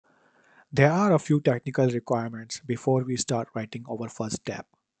There are a few technical requirements before we start writing our first DApp.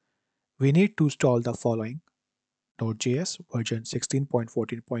 We need to install the following: Node.js version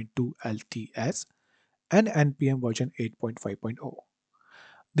 16.14.2 LTS and NPM version 8.5.0.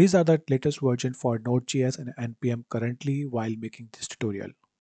 These are the latest version for Node.js and NPM currently while making this tutorial.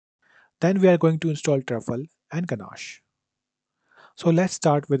 Then we are going to install Truffle and Ganache. So let's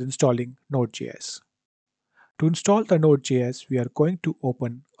start with installing Node.js. To install the Node.js, we are going to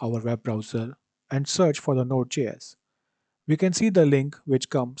open our web browser and search for the Node.js. We can see the link which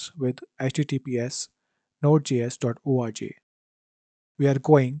comes with https nodejs.org. We are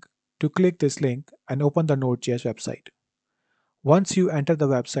going to click this link and open the Node.js website. Once you enter the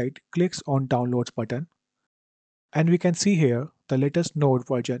website, click on Downloads button, and we can see here the latest Node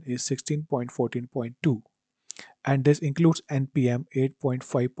version is 16.14.2, and this includes NPM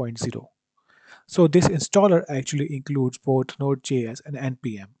 8.5.0. So this installer actually includes both Node.js and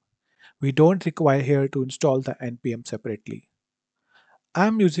NPM. We don't require here to install the NPM separately.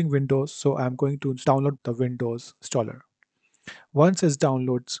 I'm using Windows, so I'm going to download the Windows installer. Once it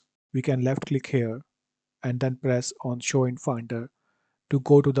downloads, we can left click here and then press on Show in Finder to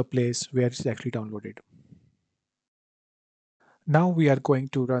go to the place where it's actually downloaded. Now we are going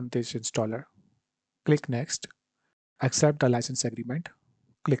to run this installer. Click Next, accept the license agreement,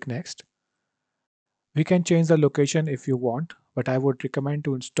 click Next. We can change the location if you want, but I would recommend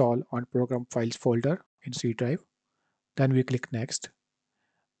to install on Program Files folder in C drive. Then we click Next.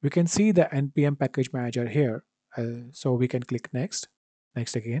 We can see the NPM package manager here, so we can click Next,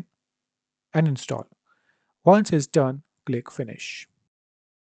 Next again, and install. Once it's done, click Finish.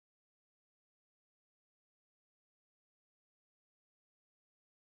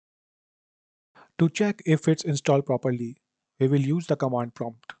 To check if it's installed properly, we will use the command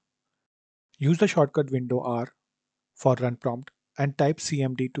prompt. Use the shortcut window R for run prompt and type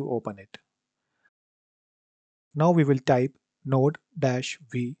cmd to open it. Now we will type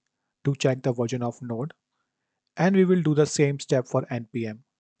node-v to check the version of Node, and we will do the same step for npm.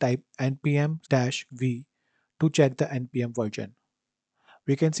 Type npm-v to check the npm version.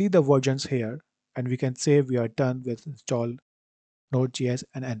 We can see the versions here, and we can say we are done with install Node.js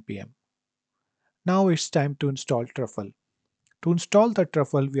and npm. Now it's time to install Truffle. To install the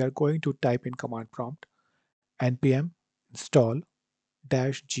Truffle, we are going to type in command prompt npm install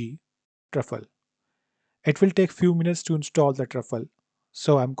 -g Truffle. It will take few minutes to install the Truffle,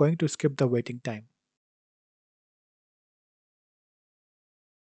 so I'm going to skip the waiting time.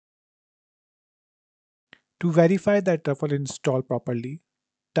 To verify that Truffle is installed properly,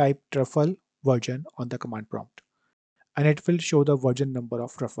 type Truffle version on the command prompt, and it will show the version number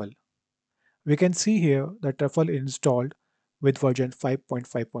of Truffle. We can see here that Truffle is installed with version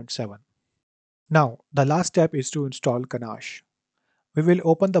 5.5.7. Now, the last step is to install Ganache. We will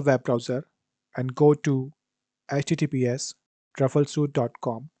open the web browser and go to https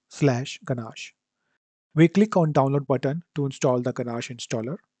trufflesuite.com/Ganache. We click on download button to install the Ganache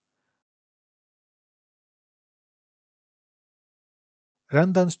installer.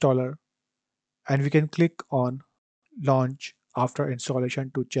 Run the installer, and we can click on launch after installation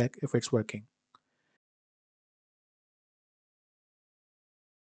to check if it's working.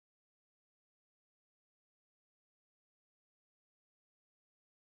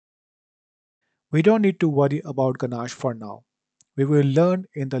 We don't need to worry about Ganache for now. We will learn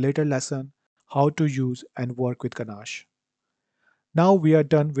in the later lesson how to use and work with Ganache. Now we are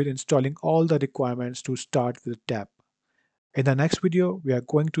done with installing all the requirements to start with DApp. In the next video, we are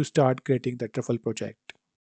going to start creating the Truffle project.